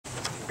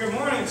Good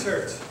morning,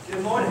 church.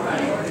 Good morning.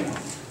 Good morning.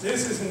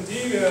 This is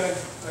indeed a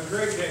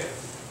great day.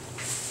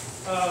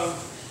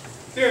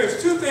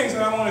 There's two things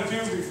that I want to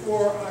do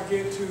before I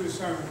get to the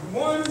sermon.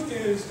 One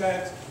is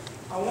that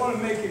I want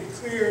to make it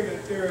clear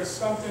that there is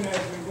something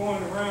that's been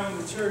going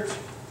around the church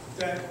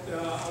that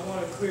I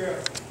want to clear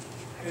up.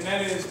 And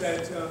that is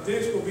that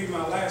this will be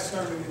my last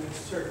sermon in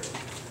this church.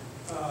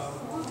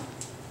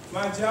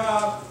 My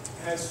job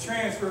has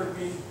transferred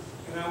me,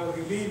 and I will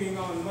be leaving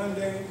on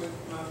Monday with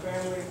my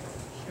family,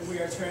 and we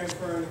are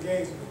transferring to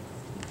Gainesville.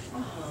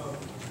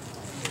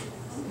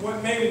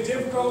 What made it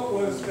difficult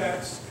was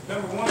that,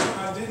 number one,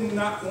 I did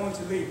not want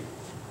to leave.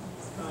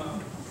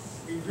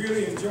 We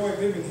really enjoy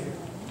living here.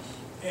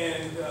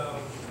 And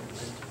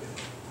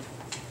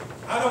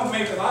I don't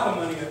make a lot of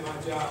money at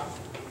my job,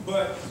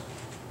 but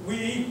we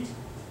eat.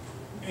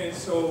 And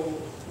so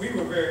we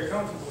were very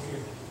comfortable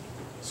here.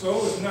 So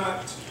it was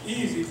not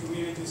easy for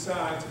me to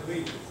decide to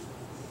leave.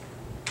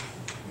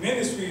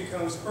 Ministry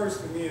comes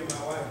first to me and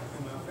my wife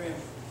and my family.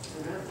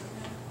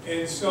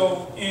 And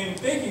so in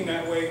thinking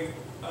that way,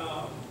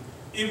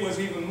 it was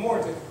even more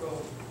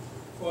difficult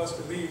for us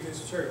to leave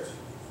this church.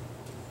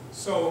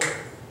 So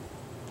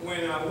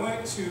when I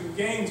went to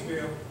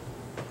Gainesville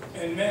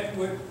and met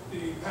with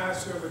the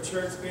pastor of a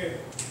church there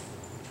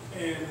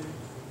and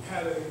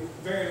had a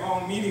very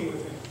long meeting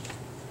with him,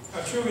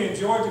 I truly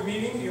enjoyed the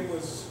meeting. It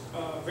was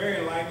very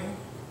enlightening.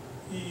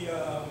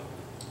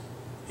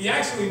 He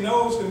actually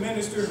knows the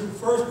minister who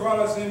first brought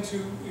us into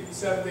the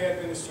Seventh-day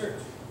Adventist Church.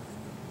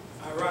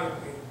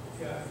 Ironically,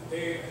 yeah,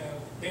 they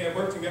had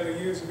worked together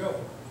years ago.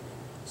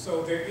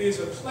 So there is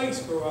a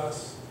place for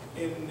us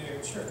in their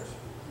church.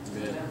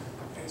 Good.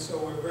 And so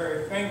we're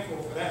very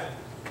thankful for that.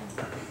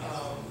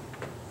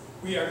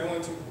 We are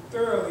going to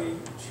thoroughly,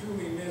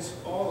 truly miss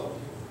all of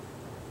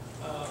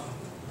you.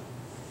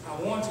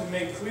 I want to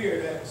make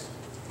clear that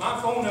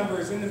my phone number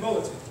is in the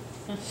bulletin.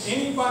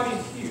 Anybody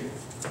here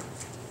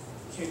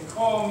can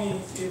call me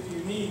if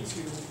you need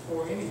to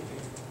for anything.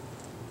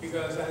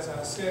 Because as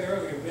I said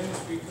earlier,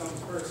 ministry comes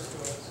first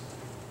to us.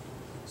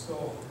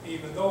 So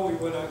even though we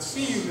will not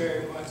see you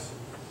very much,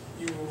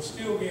 you will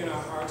still be in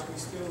our hearts. We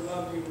still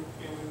love you,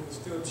 and we will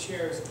still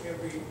cherish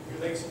every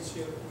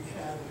relationship we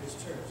have in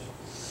this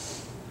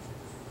church.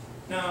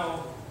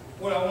 Now,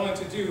 what I wanted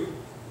to do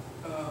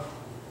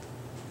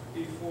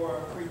before I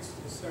preach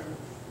this sermon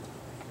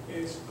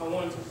is I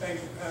wanted to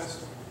thank the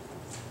pastor,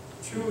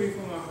 truly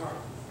from my heart.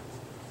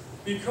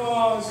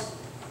 Because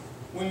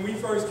when we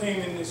first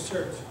came in this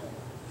church,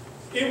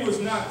 it was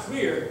not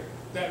clear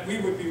that we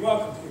would be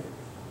welcomed here.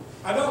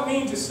 I don't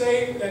mean to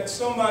say that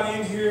somebody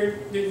in here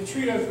didn't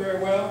treat us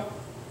very well,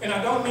 and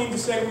I don't mean to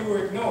say we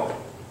were ignored.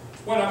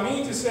 What I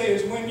mean to say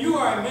is when you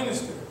are a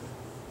minister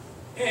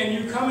and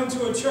you come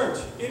into a church,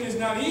 it is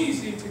not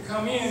easy to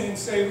come in and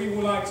say we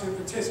would like to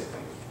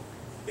participate.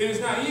 It is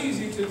not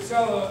easy to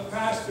tell a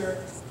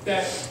pastor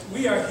that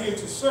we are here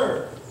to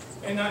serve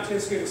and not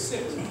just here to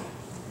sit.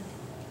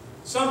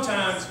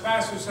 Sometimes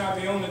pastors have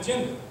their own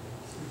agenda,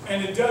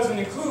 and it doesn't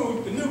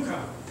include the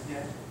newcomer.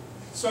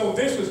 So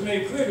this was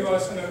made clear to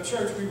us in a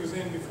church we was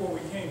in before we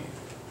came here.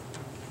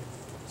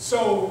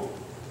 So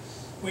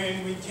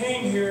when we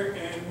came here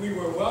and we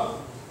were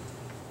welcome,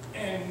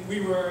 and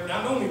we were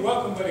not only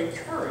welcome but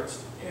encouraged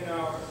in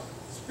our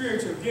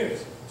spiritual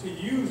gifts to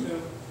use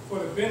them for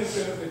the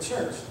benefit of the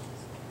church,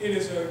 it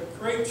is a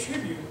great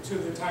tribute to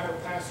the type of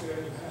pastor that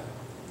you have.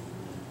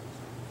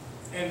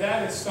 And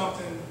that is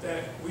something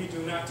that we do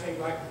not take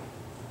lightly.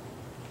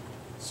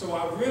 So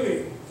I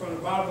really, from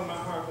the bottom of my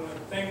heart, want to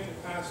thank the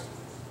pastor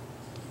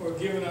for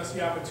giving us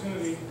the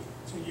opportunity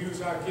to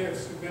use our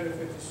gifts to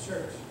benefit this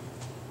church.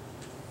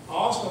 I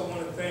also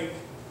want to thank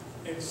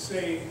and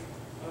say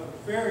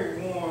a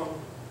very warm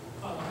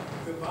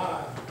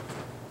goodbye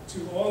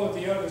to all of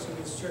the others in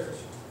this church.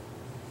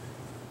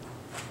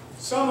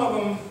 Some of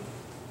them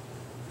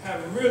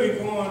have really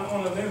gone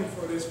on a limb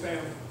for this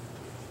family.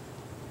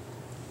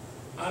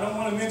 I don't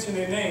want to mention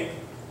their name,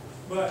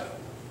 but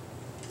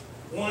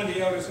one of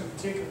the elders in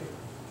particular,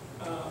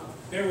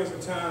 there was a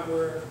time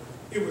where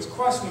it was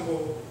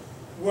questionable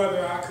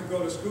whether I could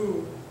go to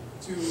school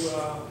to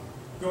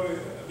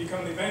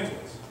become an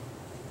evangelist.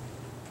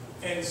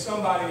 And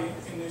somebody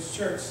in this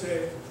church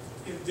said,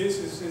 if this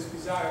is his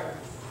desire,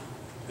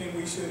 then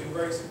we should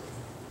embrace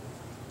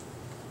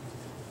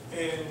it.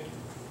 And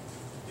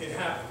it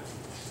happened.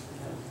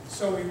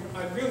 So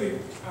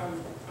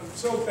I'm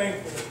so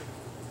thankful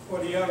for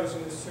the elders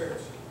in this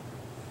church.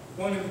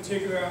 One in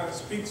particular I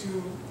speak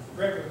to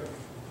regularly.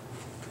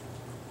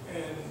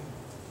 And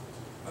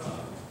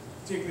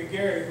particularly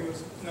Gary, who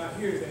is not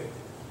here today.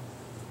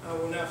 I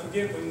will not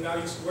forget when I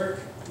used to work,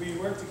 we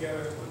worked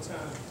together at one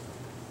time.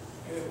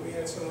 And we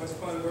had so much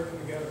fun working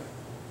together.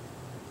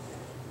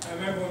 I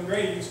remember when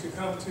Ray used to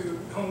come to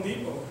Home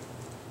Depot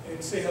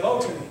and say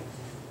hello to me.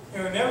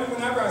 And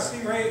whenever I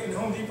see Ray in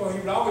Home Depot, he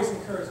would always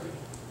encourage me.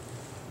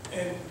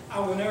 And I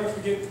will never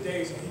forget the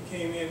days when he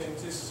came in and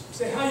just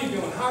say, how you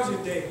doing? How's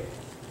your day?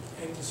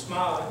 And just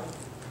smile at me.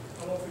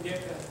 I won't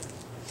forget that.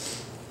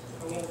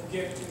 I won't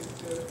forget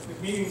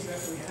the meetings that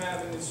we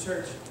have in this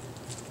church.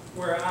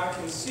 where I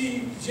can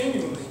see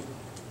genuinely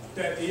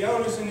that the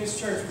elders in this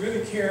church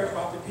really care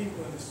about the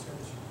people in this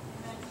church.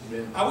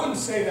 Amen. I wouldn't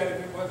say that if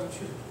it wasn't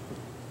true.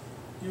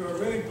 You are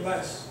really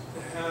blessed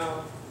to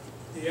have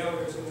the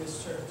elders in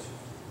this church.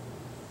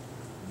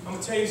 I'm going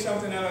to tell you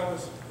something that I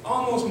was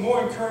almost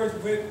more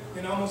encouraged with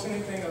than almost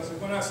anything else.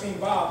 When I seen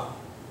Bob,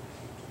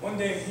 one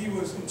day he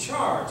was in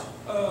charge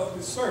of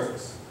the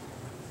service.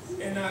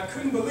 And I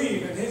couldn't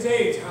believe at his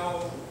age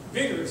how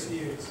vigorous he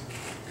is.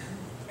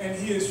 And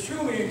he is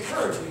truly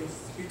encouraging,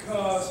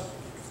 because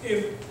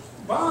if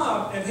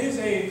Bob at his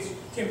age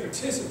can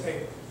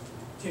participate,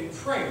 can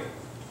pray,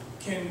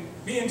 can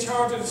be in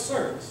charge of the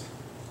service,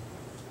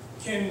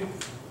 can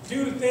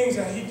do the things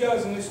that he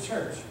does in this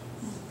church,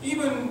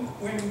 even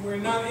when we're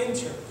not in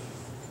church,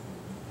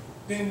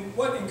 then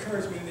what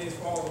encouragement it is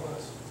for all of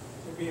us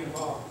to be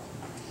involved.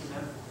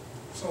 Amen.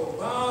 So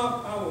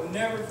Bob, I will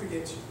never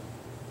forget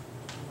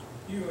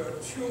you. You are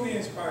truly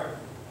inspiring.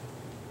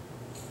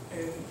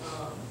 And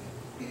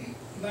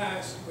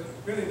last, but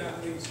really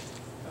not least,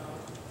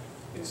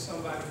 is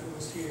somebody who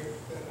is here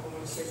that I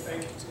want to say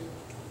thank you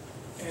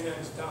to, and that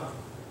is Don.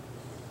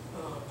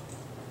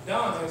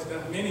 Don has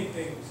done many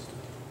things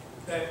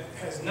that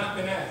has not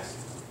been asked,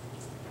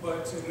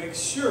 but to make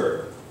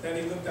sure that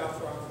he looked out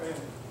for our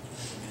family.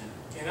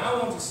 And I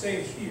want to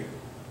say here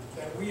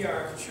that we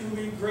are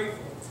truly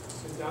grateful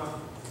to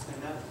Don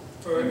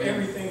for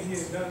everything he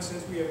has done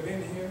since we have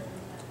been here,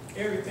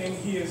 everything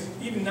he has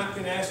even not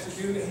been asked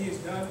to do that he has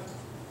done.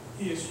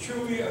 He is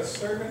truly a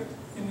servant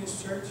in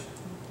this church,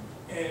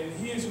 and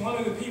he is one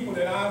of the people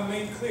that I've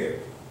made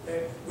clear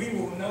that we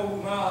will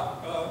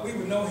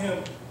know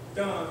him,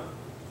 Don,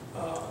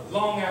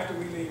 long after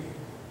we leave here.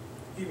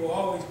 He will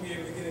always be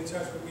able to get in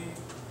touch with me,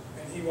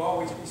 and he will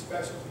always be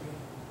special to me.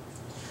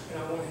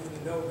 And I want him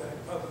to know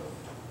that publicly.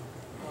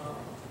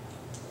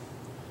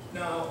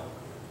 Now,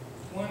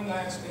 one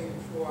last thing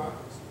before I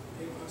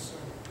get my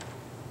sermon.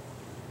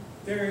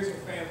 There is a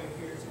family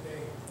here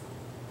today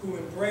who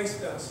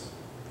embraced us,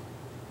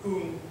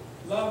 who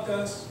loved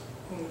us,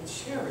 who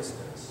cherished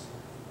us.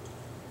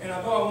 And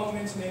although I won't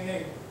mention their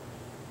name,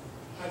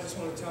 I just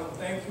want to tell them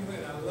thank you,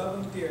 and I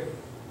love them dearly.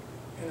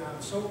 And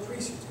I'm so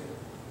appreciative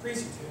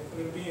for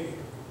them being here.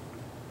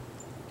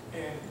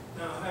 And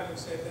now, having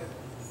said that,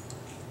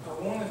 I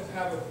wanted to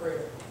have a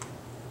prayer.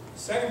 The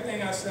second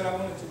thing I said I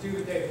wanted to do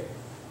today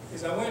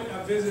is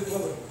I visited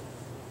Willie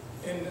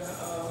in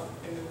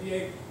the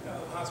VA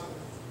hospital.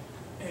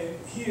 And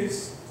he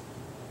is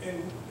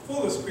in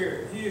full of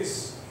spirit. He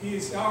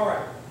is all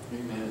right.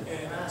 Amen.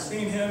 And I've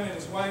seen him and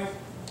his wife,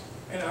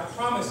 and I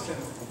promised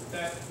him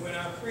that when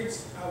I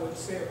preached, I would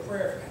say a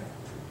prayer for him.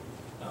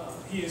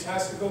 He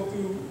has to go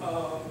through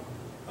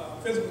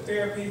physical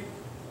therapy.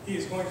 He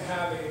is going to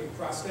have a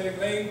prosthetic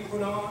leg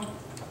put on,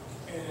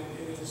 and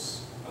it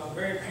is a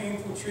very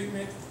painful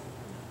treatment.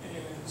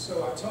 And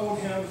so I told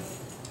him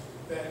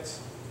that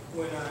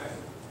when I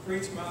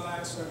preached my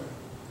last sermon,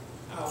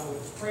 I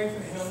would pray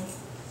for him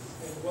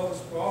as well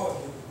as for all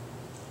of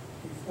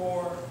you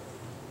before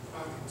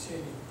I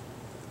continue.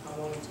 I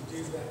wanted to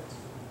do that.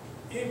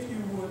 If you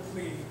would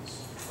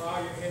please bow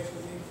your heads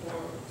with me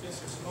for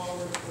just a small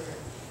word of prayer.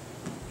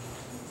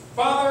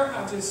 Father,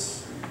 I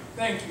just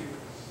thank you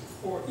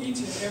for each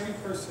and every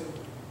person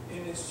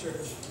in this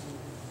church.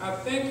 I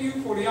thank you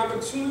for the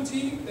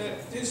opportunity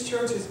that this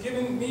church has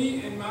given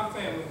me and my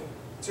family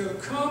to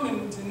come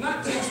and to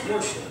not just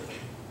worship,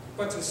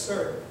 but to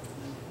serve.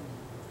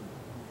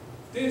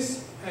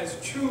 This has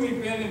truly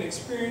been an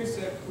experience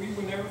that we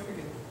will never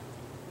forget.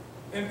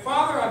 And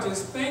Father, I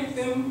just thank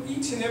them,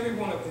 each and every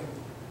one of them,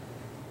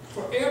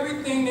 for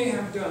everything they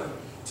have done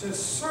to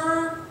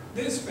serve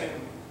this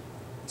family,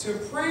 to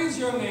praise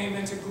your name,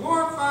 and to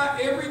glorify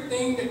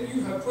everything that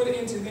you have put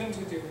into them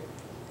to do.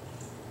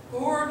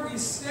 Lord, we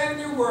said in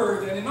your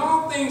word that in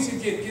all things you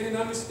get an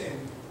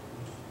understanding.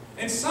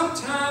 And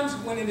sometimes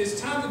when it is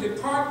time to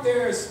depart,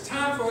 there is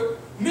time for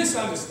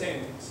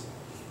misunderstandings.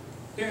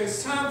 There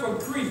is time for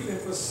grief and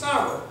for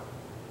sorrow.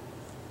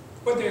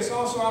 But there's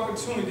also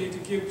opportunity to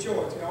give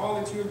joy to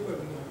all that you have put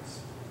in us.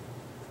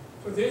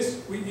 For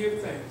this, we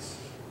give thanks.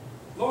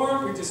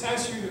 Lord, we just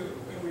ask you to,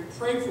 and we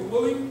pray for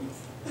Willie.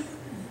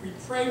 We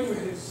pray for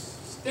his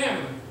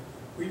stamina.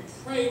 We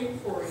pray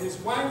for his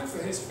wife,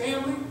 for his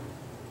family.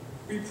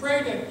 We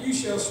pray that you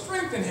shall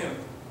strengthen him,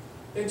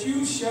 that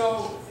he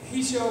shall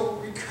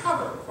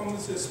recover from the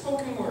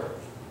spoken word,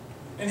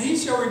 and he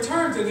shall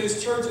return to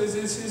this church as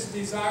is his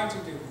desire to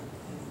do.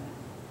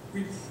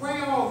 We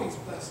pray all these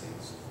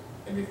blessings.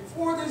 And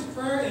before this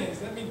prayer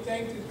ends, let me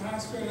thank the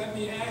pastor, and let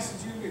me ask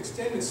that you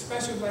extend a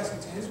special blessing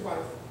to his wife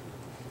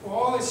for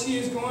all that she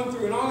is going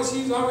through and all that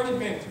she's already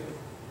been through.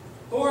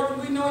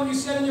 Lord, we know you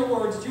said in your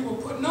words that you will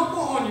put no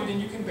more on you than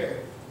you can bear.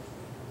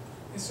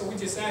 And so we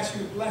just ask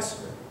you to bless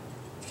her.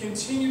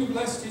 Continue to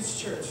bless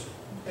this church,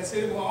 as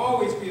it will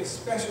always be a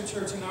special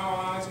church in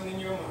our eyes and in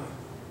your mind.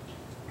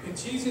 In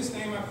Jesus'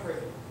 name I pray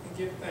and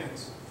give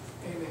thanks.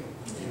 Amen.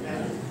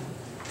 Amen.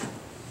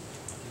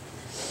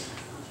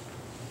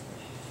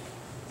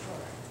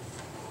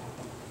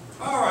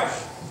 All right.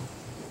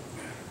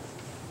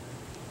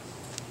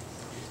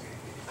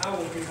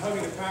 to be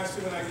hugging the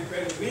pastor when I get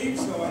ready to leave,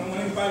 so I don't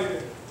want anybody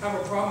to have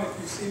a problem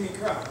if you see me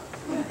cry.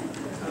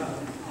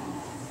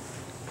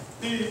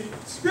 The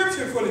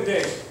scripture for the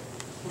day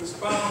was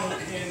found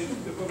in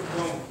the book of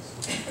Romans.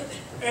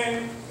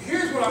 And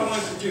here's what I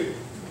wanted to do.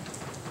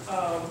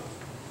 I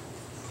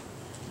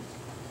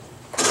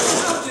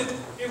felt that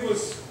it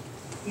was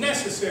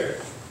necessary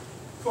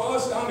for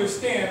us to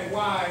understand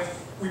why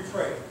we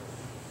pray.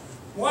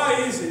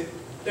 Why is it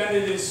that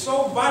it is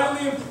so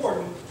vitally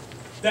important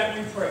that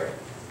we pray?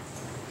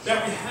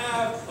 That we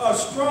have a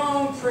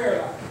strong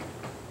prayer life?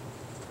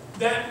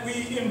 That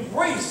we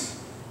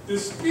embrace the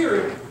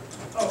spirit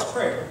of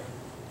prayer?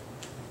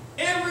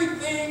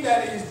 Everything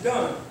that is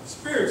done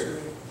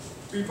spiritually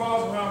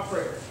revolves around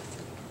prayer.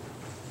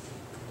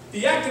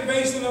 The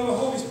activation of the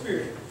Holy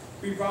Spirit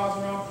revolves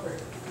around prayer.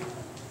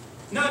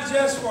 Not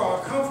just for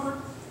our comfort,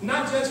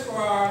 not just for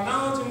our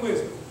knowledge and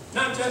wisdom,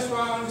 not just for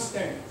our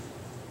understanding.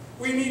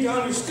 We need to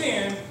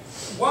understand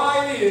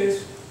why it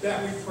is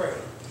that we pray.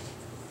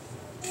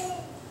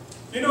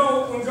 You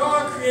know, when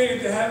God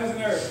created the heavens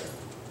and earth,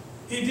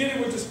 He did it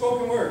with the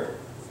spoken word.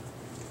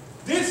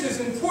 This is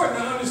important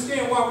to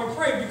understand why we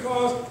pray,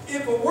 because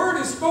if a word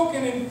is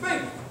spoken in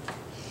faith,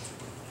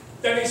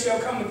 then it shall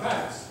come to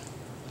pass.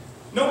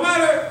 No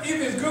matter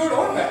if it's good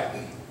or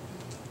bad,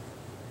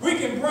 we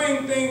can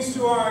bring things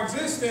to our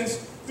existence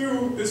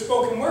through the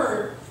spoken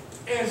word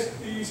as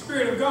the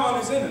Spirit of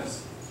God is in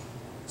us.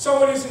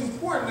 So it is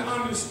important to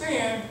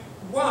understand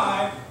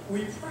why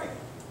we pray.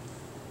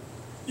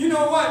 You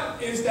know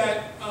what is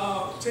that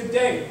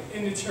today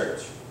in the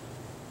church,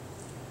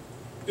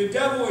 the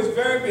devil is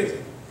very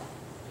busy.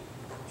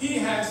 He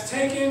has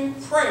taken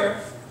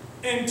prayer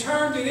and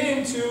turned it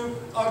into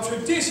a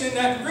tradition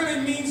that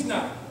really means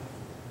nothing.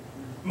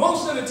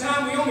 Most of the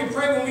time we only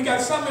pray when we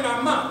got something in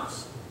our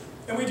mouths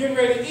and we're getting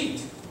ready to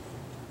eat.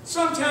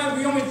 Sometimes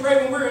we only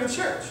pray when we're in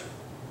church.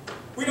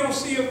 We don't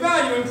see a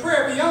value in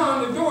prayer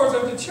beyond the doors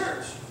of the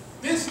church.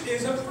 This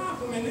is a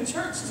problem in the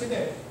church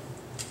today.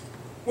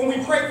 When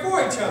we pray for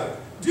each other,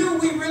 do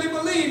we really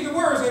believe the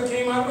words that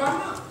came out of our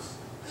mouths?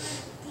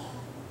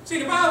 See,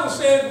 the Bible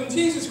says when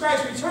Jesus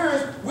Christ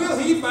returns, will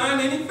He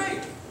find any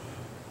faith?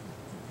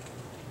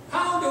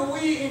 How do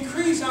we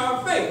increase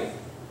our faith?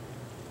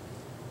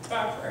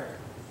 By prayer.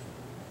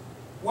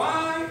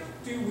 Why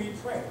do we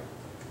pray?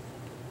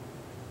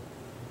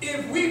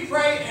 If we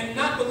pray and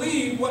not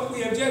believe what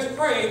we have just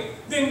prayed,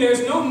 then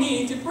there's no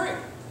need to pray.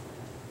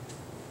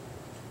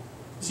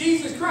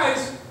 Jesus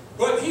Christ,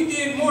 what He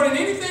did more than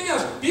anything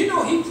else, do you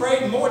know He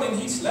prayed more than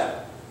He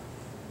slept?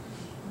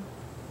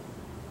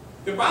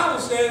 The Bible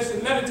says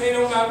to meditate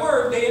on Thy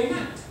word day and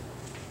night.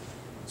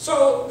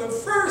 So the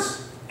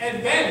first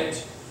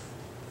advantage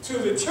to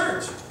the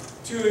church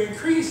to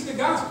increase the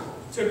gospel,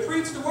 to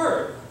preach the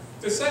word,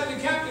 to set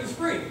the captives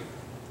free,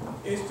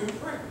 is through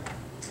prayer.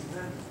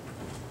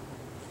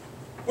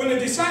 When the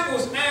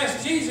disciples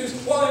asked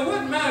Jesus, well, in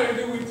what manner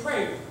do we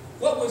pray?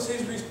 What was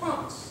His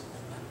response?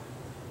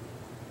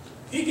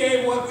 He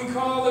gave what we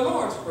call the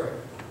Lord's Prayer.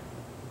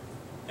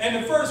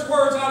 And the first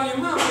words out of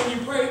your mouth when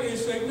you pray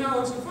is to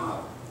acknowledge the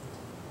Father.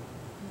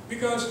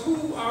 Because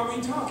who are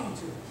we talking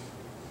to?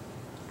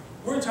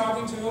 We're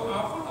talking to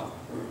our Father.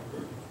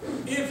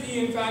 If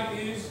He in fact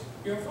is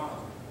your Father.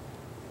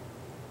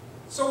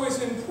 So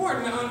it's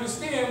important to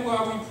understand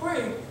why we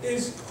pray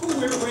is who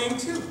we're praying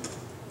to.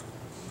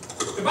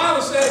 The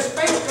Bible says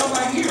faith comes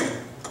by hearing.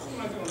 What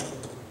am I doing?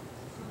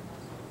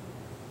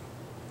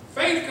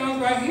 Faith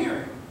comes by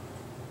hearing.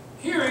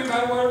 Hearing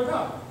by the word of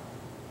God.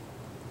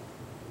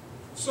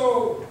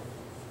 So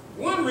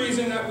one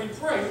reason that we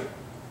pray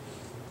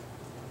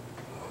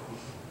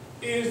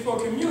is for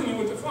communion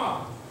with the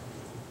Father.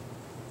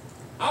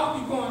 I'll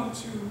be going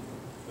to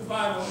the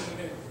Bible in a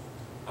minute.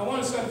 I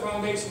want to set a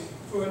foundation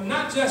for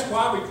not just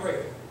why we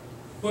pray,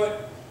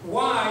 but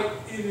why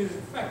it is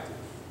effective.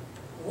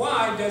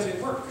 Why does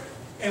it work?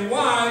 And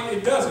why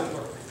it doesn't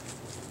work.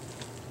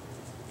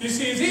 You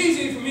see, it's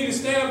easy for me to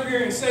stand up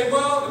here and say,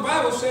 well, the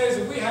Bible says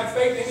if we have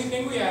faith,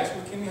 anything we ask,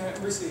 we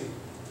can receive.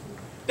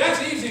 That's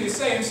easy to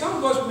say, and some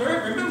of us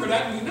remember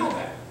that and we know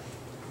that.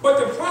 But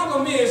the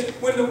problem is,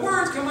 when the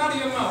words come out of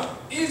your mouth,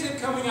 is it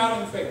coming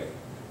out in faith?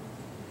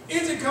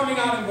 Is it coming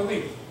out in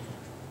belief?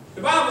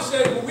 The Bible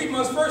says, well, we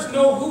must first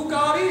know who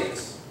God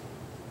is.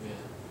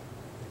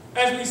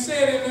 As we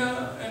said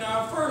in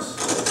our first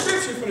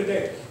scripture for the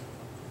day.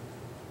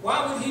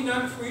 Why would He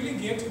not freely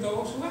give to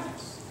those who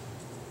ask?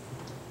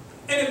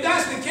 And if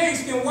that's the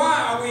case, then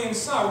why are we in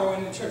sorrow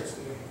in the church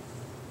today?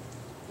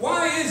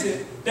 Why is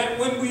it that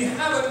when we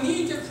have a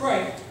need to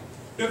pray,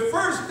 the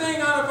first thing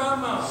out of our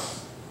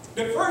mouths,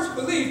 the first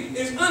belief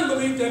is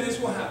unbelief that this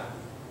will happen?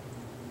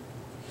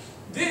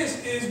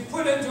 This is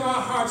put into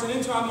our hearts and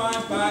into our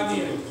minds by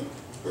the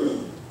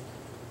enemy.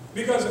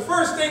 Because the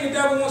first thing the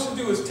devil wants to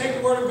do is take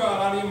the word of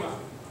God out of your mouth.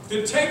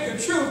 To take the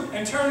truth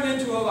and turn it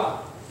into a lie.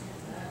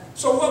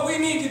 So what we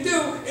need to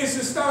do is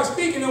to start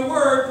speaking the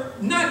word,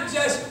 not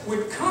just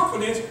with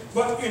confidence,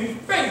 but in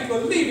faith,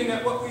 believing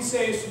that what we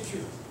say is the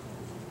truth.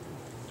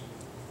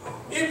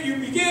 if you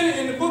begin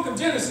in the book of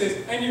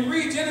Genesis and you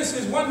read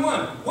Genesis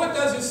 1:1, what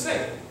does it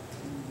say?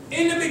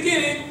 In the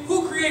beginning,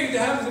 who created the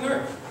heavens and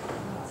earth?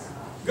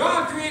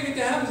 God created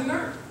the heavens and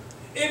earth.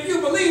 If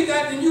you believe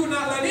that, then you will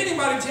not let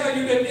anybody tell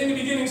you that in the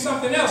beginning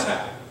something else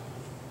happened.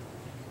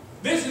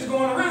 This is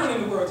going around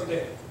in the world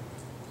today.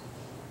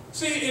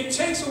 See, it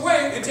takes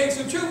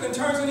the truth and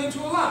turns it into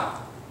a lie.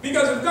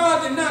 Because if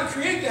God did not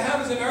create the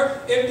heavens and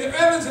earth, if the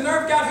heavens and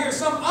earth got here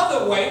some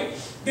other way,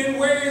 then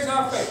where is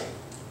our faith?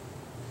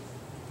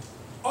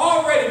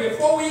 Already,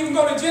 before we even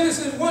go to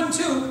Genesis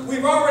 1:2,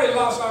 we've already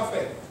lost our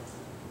faith.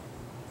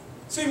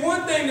 See,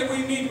 one thing that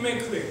we need to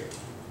make clear,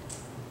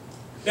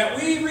 that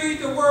we read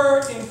the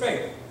word in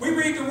faith. We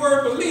read the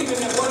word believing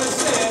that what it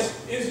says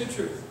is the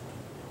truth.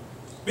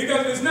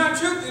 Because if it's not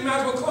truth, you might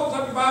as well close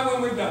up the Bible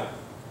and we're done.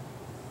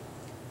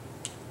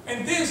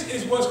 And this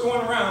is what's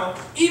going around,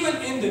 even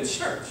in the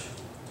church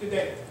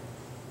today.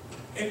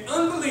 An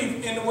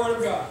unbelief in the word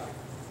of God.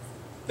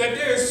 That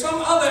there is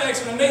some other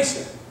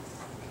explanation.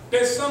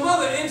 There's some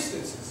other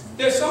instances.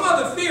 There's some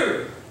other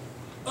theory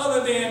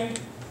other than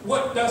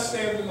what thus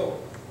saith the Lord.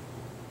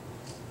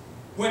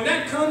 When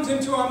that comes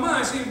into our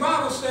minds, see, the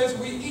Bible says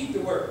we eat the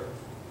word.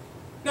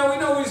 Now, we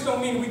know this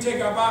don't mean we take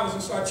our Bibles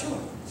and start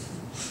chewing.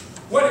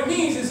 What it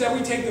means is that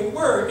we take the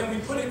word and we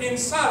put it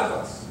inside of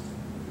us.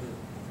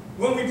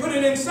 When we put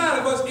it inside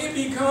of us, it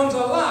becomes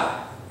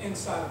alive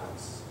inside of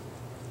us.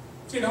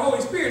 See, the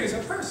Holy Spirit is a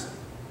person.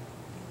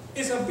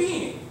 It's a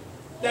being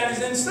that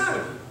is inside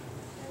of you.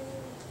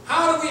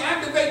 How do we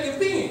activate the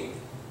being?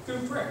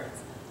 Through prayer.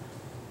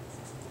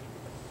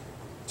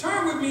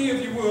 Turn with me,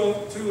 if you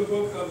will, to the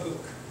book of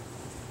Luke.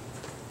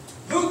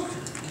 Luke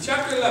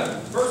chapter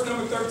 11, verse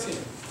number 13.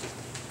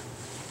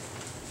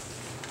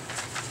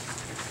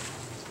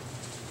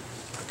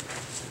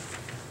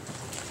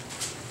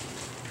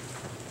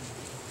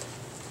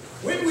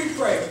 When we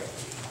pray,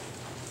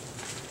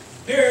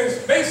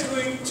 there's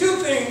basically two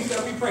things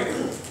that we pray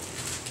for.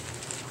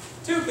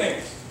 Two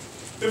things.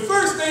 The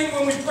first thing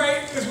when we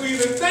pray is we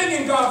either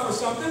thanking God for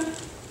something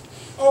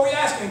or we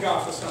asking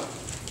God for something.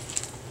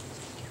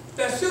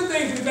 That's two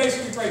things we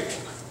basically pray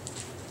for.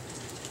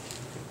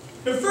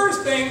 The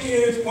first thing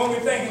is when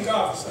we're thanking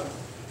God for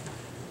something.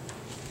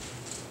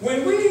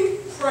 When we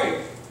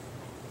pray,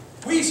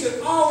 we should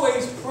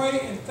always pray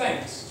in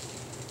thanks.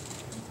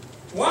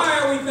 Why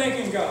are we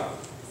thanking God?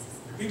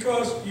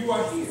 Because you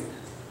are here.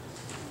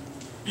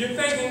 You're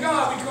thanking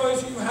God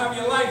because you have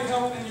your life,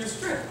 health, and your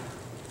strength.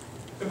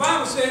 The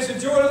Bible says the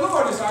joy of the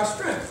Lord is our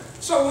strength.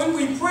 So when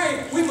we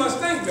pray, we must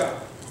thank God.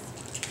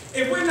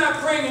 If we're not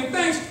praying in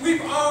thanks,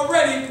 we've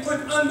already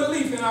put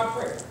unbelief in our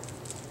prayer.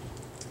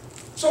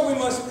 So we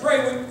must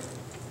pray with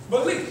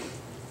belief.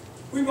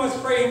 We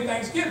must pray in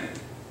thanksgiving.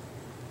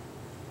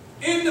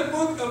 In the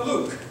book of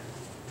Luke,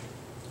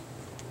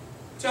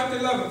 chapter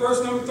 11,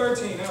 verse number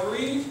 13, I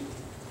read,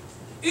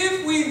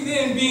 "If we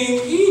then,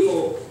 being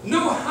evil,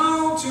 know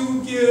how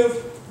to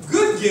give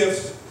good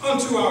gifts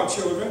unto our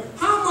children,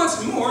 how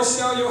much more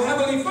shall your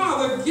heavenly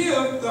Father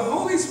give the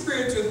Holy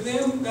Spirit to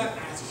them that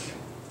ask Him?"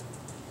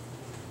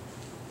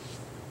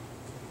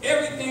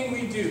 Everything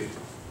we do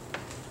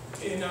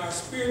in our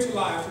spiritual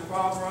life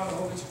revolves around the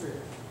Holy Spirit.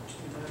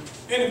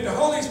 And if the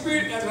Holy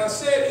Spirit, as I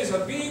said, is a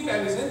being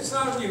that is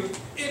inside of you,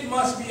 it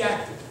must be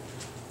active.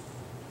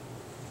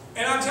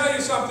 And I'll tell you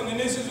something, and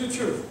this is the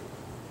truth.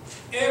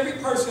 Every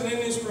person in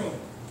this room,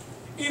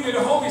 either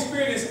the Holy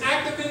Spirit is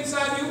active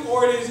inside you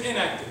or it is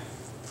inactive.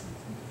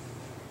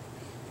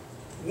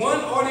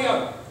 One or the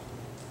other.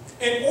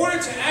 In order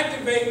to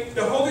activate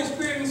the Holy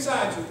Spirit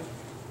inside you,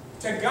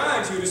 to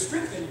guide you, to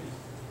strengthen you,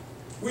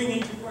 we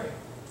need to pray.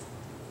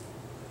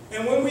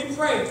 And when we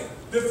pray,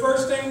 the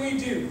first thing we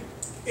do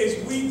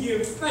is we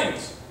give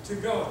thanks to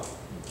God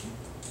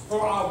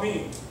for our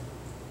being,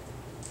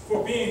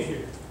 for being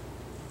here,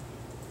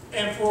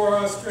 and for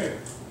our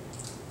strength.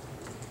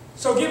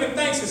 So giving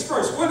thanks is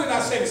first. What did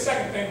I say the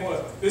second thing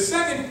was? The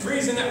second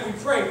reason that we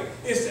pray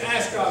is to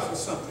ask God for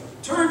something.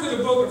 Turn to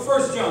the book of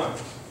 1 John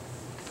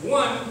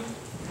 1,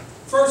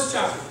 first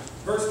chapter,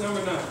 verse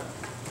number 9.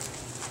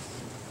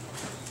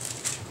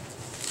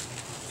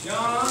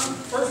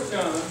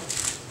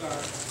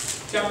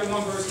 Chapter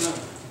 1, verse 9.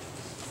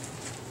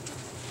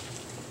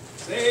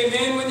 Say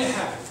amen when you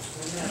have it.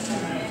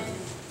 Amen.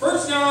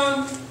 1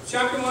 John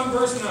chapter 1,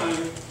 verse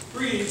 9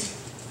 reads,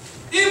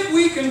 "If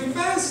we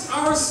confess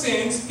our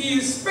sins, He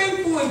is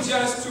faithful and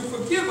just to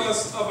forgive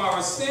us of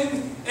our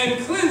sin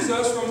and cleanse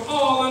us from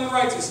all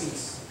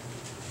unrighteousness."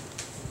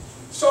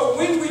 So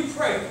when we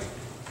pray,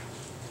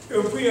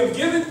 if we have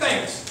given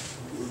thanks,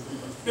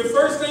 the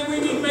first thing we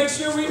need to make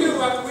sure we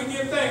do after we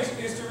give thanks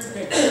is to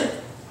repent.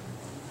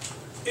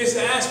 Is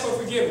to ask for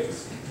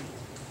forgiveness.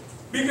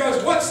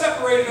 Because what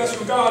separated us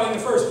from God in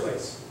the first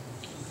place?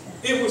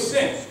 It was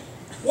sin.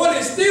 What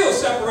is still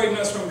separating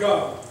us from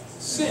God?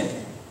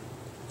 Sin.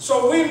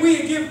 So when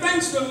we give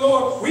thanks to the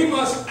Lord, we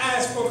must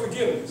ask for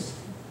forgiveness.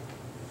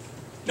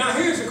 Now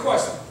here's the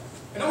question,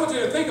 and I want you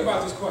to think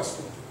about this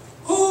question.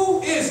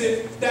 Who is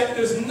it that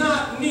does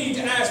not need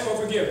to ask for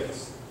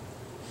forgiveness?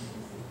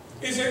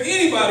 Is there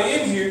anybody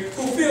in here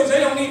who feels they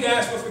don't need to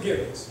ask for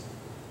forgiveness?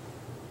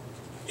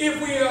 If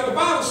the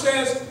Bible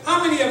says,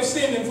 how many have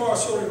sinned and fall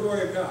short of the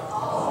glory of God?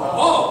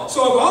 All.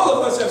 So if all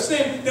of us have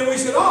sinned, then we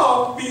should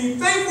all be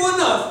thankful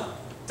enough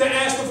to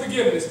ask for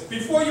forgiveness.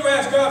 Before you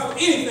ask God for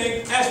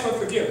anything, ask for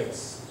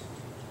forgiveness.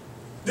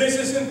 This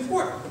is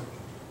important.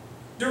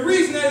 The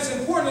reason that it's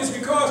important is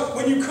because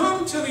when you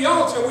come to the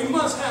altar, we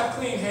must have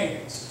clean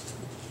hands.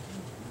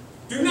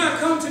 Do not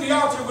come to the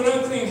altar with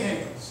unclean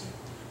hands.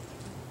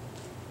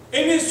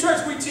 In this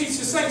church, we teach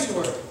the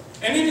sanctuary.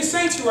 And in the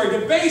sanctuary,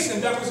 the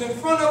basin that was in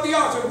front of the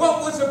altar,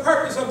 what was the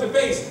purpose of the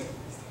basin?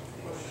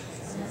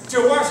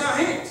 To wash our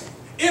hands.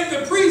 If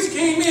the priest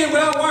came in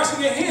without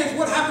washing their hands,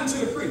 what happened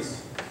to the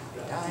priest?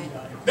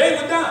 They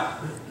would die.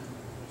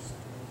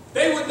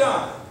 They would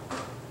die.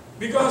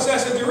 Because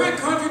that's a direct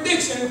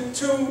contradiction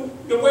to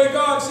the way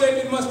God said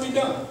it must be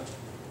done.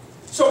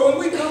 So when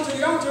we come to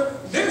the altar,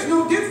 there's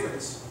no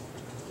difference.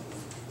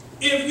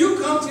 If you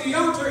come to the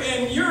altar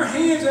and your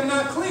hands are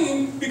not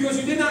clean because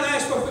you did not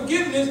ask for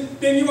forgiveness,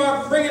 then you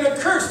are bringing a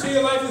curse to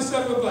your life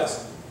instead of a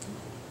blessing.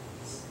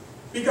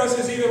 Because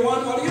it's either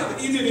one or the other.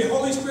 Either the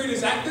Holy Spirit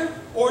is active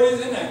or it is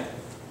inactive.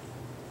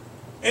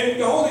 And if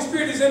the Holy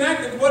Spirit is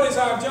inactive, what is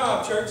our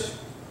job, church?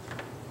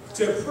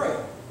 To pray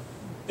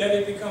that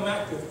it become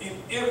active in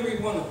every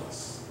one of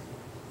us.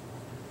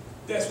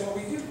 That's what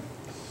we do.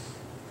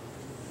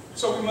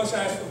 So we must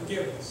ask for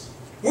forgiveness.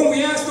 When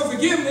we ask for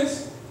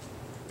forgiveness,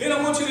 then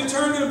I want you to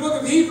turn to the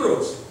book of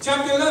Hebrews,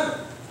 chapter 11,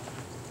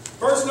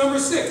 verse number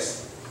 6.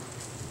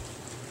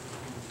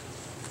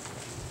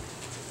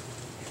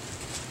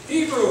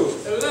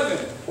 Hebrews 11,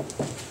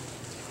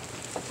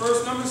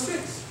 verse number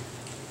 6.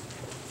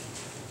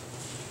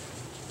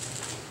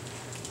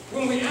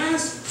 When we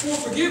ask for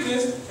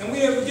forgiveness and we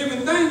have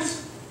given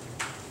thanks,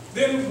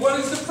 then what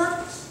is the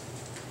purpose?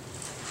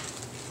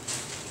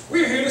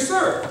 We're here to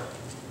serve.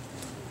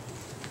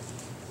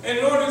 And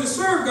in order to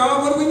serve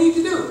God, what do we need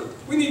to do?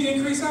 We need to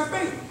increase our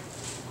faith.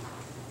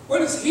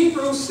 What is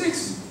Hebrews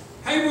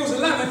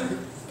 11,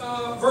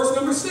 verse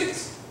number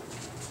 6?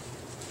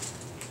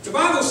 The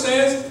Bible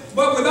says,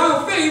 but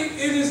without faith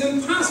it is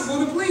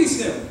impossible to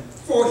please him.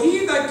 For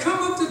he that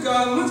cometh to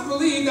God must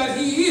believe that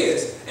he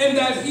is, and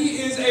that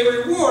he is a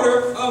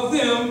rewarder of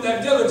them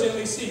that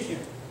diligently seek him.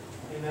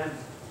 Amen.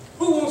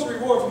 Who wants a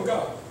reward from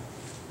God?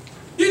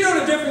 You know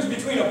the difference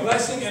between a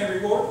blessing and a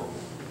reward?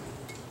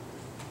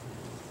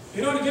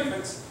 You know the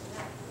difference?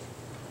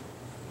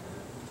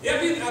 Yeah,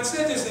 I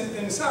said this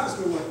in the Sabbath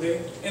school one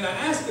day, and I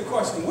asked the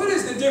question, what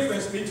is the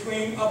difference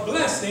between a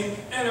blessing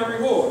and a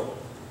reward?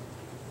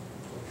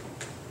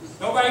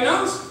 Nobody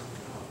knows?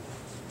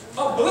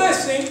 A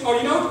blessing, oh,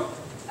 you know?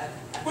 I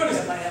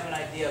think I might have an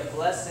idea. A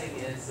blessing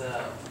is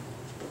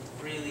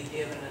freely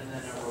given, and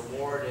then a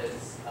reward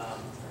is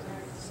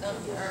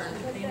something earned.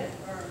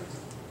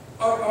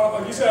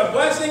 You said a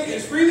blessing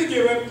is freely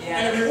given,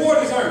 and a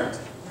reward is earned.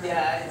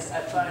 Yeah, I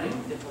find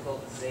it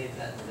difficult to say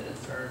that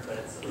it's earned, but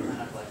it's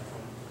kind of like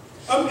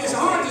it's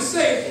hard to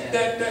say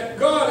that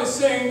God is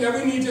saying that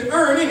we need to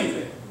earn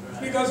anything,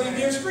 because he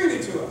gives freely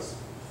to us.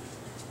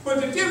 But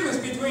the difference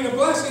between a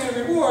blessing and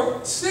a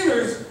reward,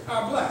 sinners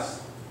are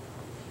blessed.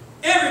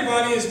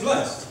 Everybody is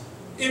blessed.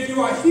 If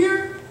you are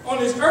here on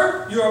this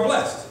earth, you are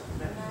blessed.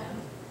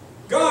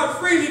 God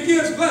freely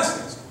gives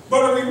blessings.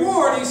 But a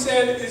reward, he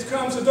said,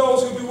 comes to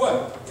those who do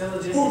what?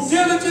 Who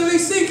diligently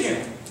seek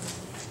him.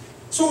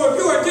 So if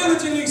you are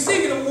diligently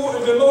seeking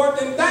the Lord,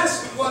 then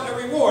that's what a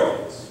reward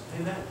is.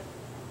 Amen.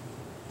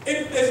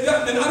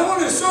 And I don't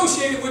want to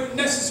associate it with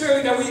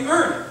necessarily that we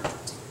earn it.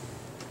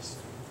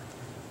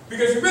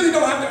 Because you really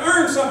don't have to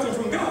earn something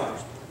from God.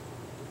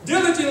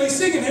 Diligently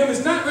seeking him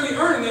is not really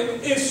earning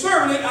it, it's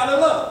serving it out of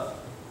love.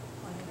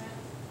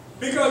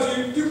 Because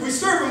we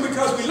serve him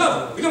because we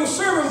love him. We don't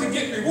serve him to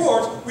get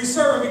rewards, we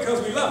serve him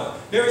because we love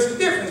him. There is a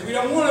difference. We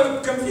don't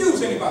want to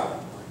confuse anybody.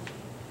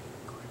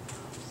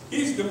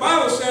 The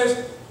Bible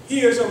says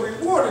he is a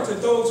rewarder to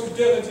those who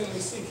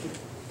diligently seek him.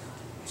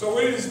 So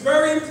it is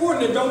very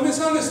important that don't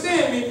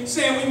misunderstand me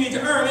saying we need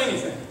to earn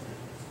anything.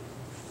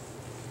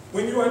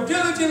 When you are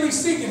diligently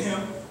seeking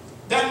him,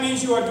 that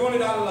means you are doing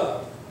it out of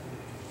love.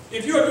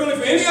 If you are doing it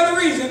for any other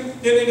reason,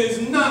 then it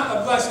is not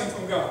a blessing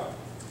from God.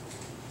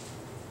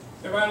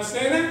 Everybody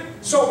understand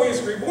that? So it's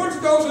a reward to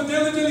those who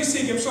diligently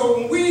seek him. So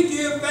when we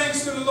give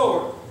thanks to the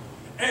Lord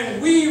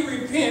and we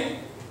repent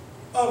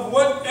of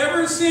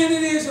whatever sin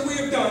it is that we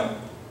have done,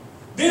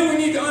 then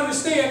we need to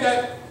understand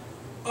that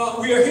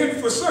we are here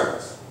for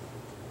service.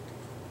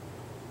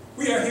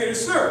 We are here to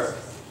serve.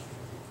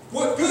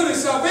 What good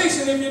is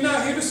salvation if you're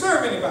not here to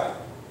serve anybody?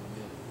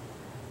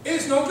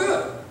 It's no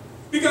good.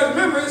 Because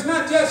remember, it's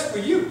not just for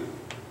you.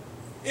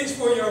 It's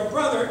for your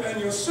brother and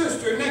your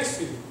sister next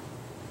to you.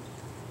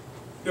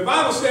 The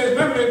Bible says,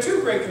 remember, there are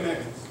two great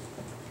commandments.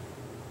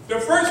 The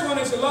first one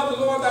is to love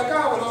the Lord thy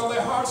God with all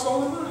their heart,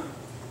 soul, and mind.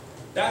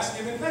 That's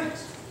giving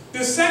thanks.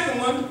 The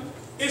second one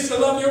is to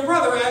love your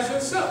brother as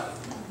yourself.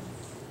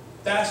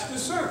 That's the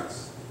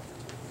service.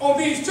 On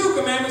these two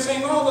commandments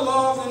hang all the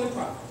laws and the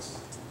prophets.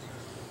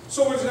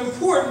 So it's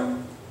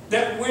important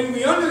that when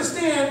we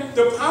understand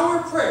the power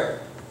of prayer,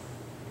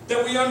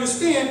 that we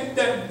understand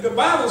that the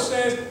Bible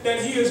says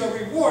that He is a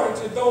rewarder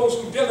to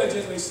those who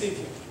diligently seek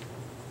Him.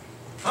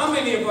 How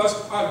many of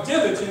us are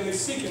diligently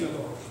seeking the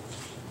Lord?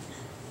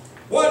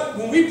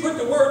 When we put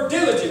the word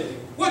diligently,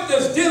 what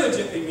does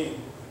diligently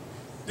mean?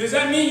 Does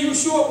that mean you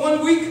show up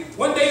one week,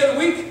 one day of the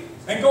week,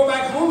 and go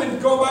back home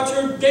and go about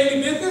your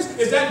daily business?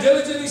 Is that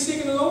diligently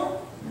seeking the Lord?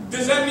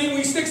 Does that mean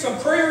we stick some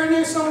prayer in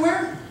there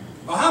somewhere?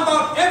 Or how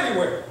about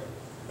everywhere?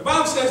 The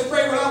Bible says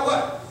pray without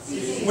what?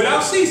 Ceasing.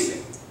 Without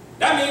ceasing.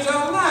 That means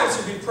our lives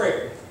should be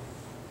prayer.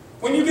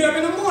 When you get up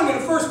in the morning,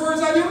 the first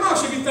words out of your mouth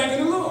should be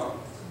thanking the Lord.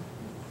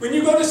 When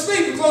you go to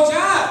sleep and close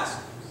your eyes,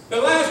 the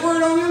last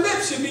word on your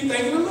lips should be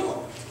thanking the Lord.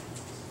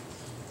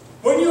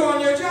 When you're on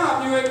your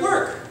job, you're at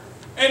work,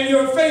 and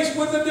you're faced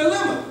with a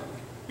dilemma,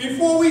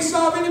 before we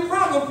solve any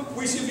problem,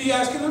 we should be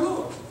asking the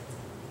Lord.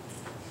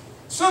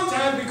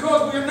 Sometimes,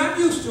 because we're not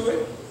used to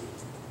it,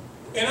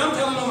 and I'm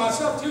telling on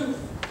myself too,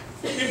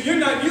 if you're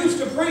not used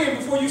to praying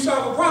before you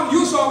solve a problem,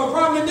 you'll solve a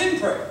problem and then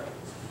pray.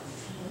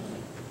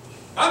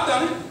 I've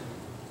done it.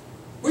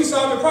 We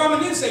solved a problem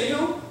and then say,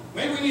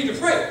 maybe we need to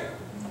pray.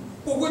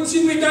 Well, wouldn't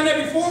you have done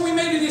that before we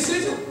made the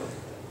decision?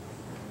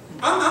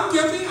 I'm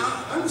guilty.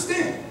 I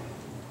understand.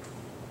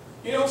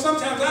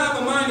 Sometimes I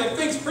have a mind that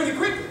thinks pretty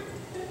quickly.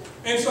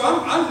 And so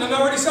I've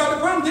already solved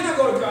the problem. Then I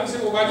go to God and say,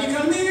 well, why didn't you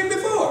come to me here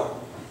before?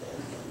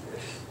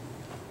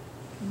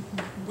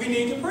 We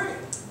need to pray.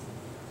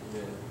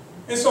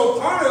 And so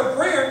part of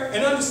prayer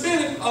and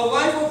understanding a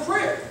life of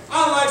prayer,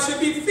 our life should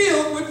be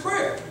filled with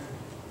prayer.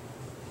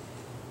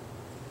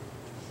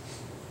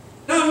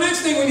 Now, the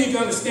next thing we need to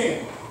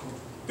understand,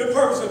 the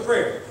purpose of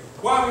prayer.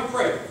 Why we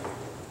pray.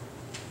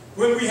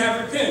 When we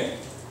have repented.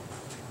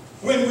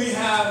 When we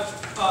have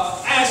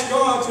asked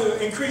God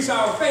to increase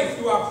our faith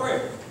through our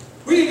prayer.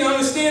 We need to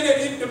understand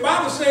that the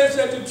Bible says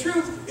that the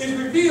truth is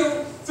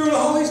revealed through the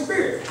Holy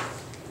Spirit.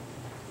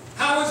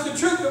 How is the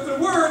truth of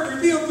the Word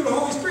revealed through the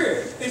Holy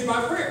Spirit? It's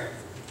by prayer.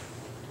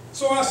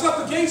 So our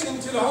supplication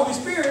to the Holy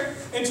Spirit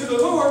and to the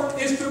Lord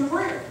is through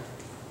prayer.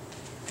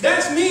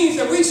 That means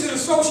that we should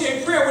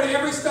associate prayer with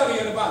every study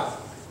of the Bible.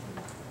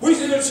 We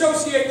should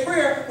associate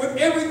prayer with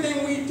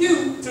everything we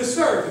do to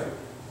serve Him.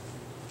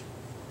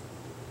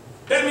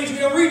 That means we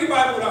don't read the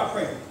Bible without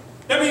praying.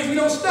 That means we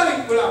don't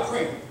study without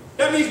praying.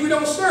 That means we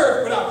don't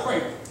serve without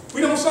praying.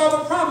 We don't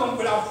solve a problem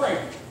without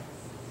praying.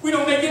 We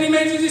don't make any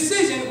major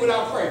decision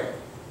without prayer.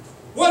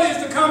 What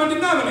is the common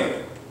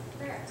denominator?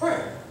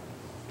 Prayer.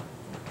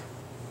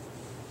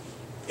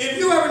 If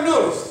you ever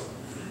noticed,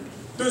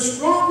 the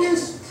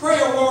strongest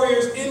prayer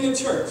warriors in the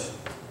church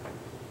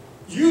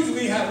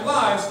usually have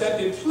lives that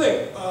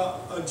depict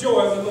a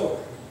joy of the Lord.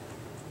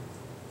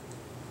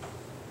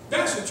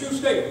 That's a true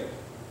statement.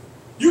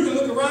 You can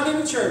look around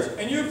in the church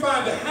and you'll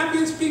find the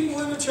happiest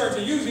people in the church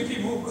are usually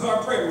people who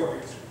are prayer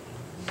warriors.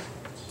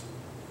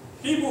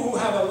 People who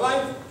have a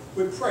life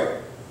with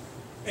prayer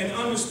and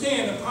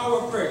understand the power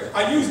of prayer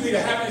are usually the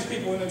happiest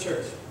people in the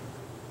church.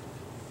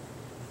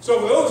 So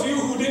for those of you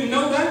who didn't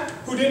know that,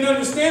 who didn't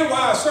understand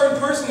why a certain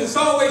person is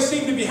always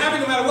seemed to be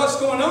happy no matter what's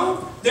going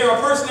on, they're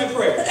a person that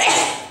prays.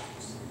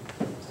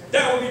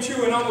 That would be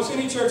true in almost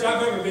any church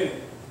I've ever been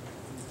in.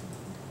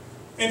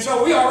 And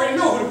so we already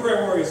know who the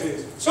prayer warriors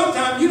is.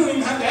 Sometimes you don't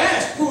even have to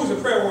ask who is a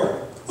prayer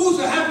warrior. Who's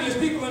the happiest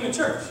people in the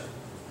church?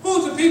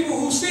 Who's the people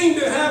who seem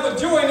to have a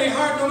joy in their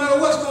heart no matter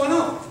what's going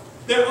on?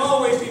 They're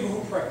always people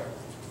who pray.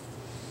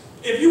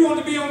 If you want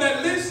to be on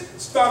that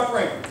list, start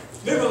praying.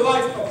 Live a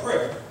life of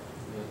prayer.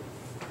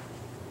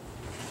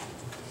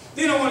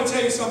 Then I want to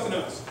tell you something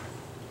else,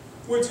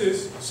 which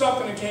is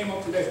something that came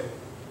up today.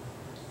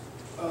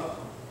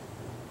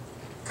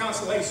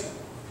 Consolation.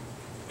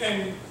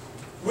 And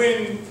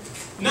when,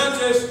 not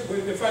just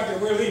with the fact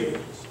that we're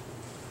leaving,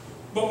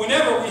 but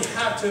whenever we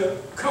have to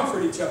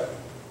comfort each other,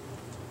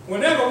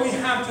 whenever we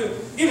have to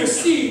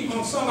intercede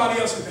on somebody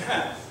else's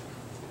behalf.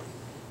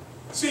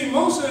 See,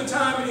 most of the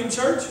time in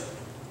church,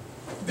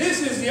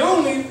 this is the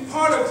only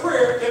part of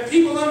prayer that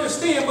people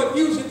understand but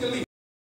use it to leave.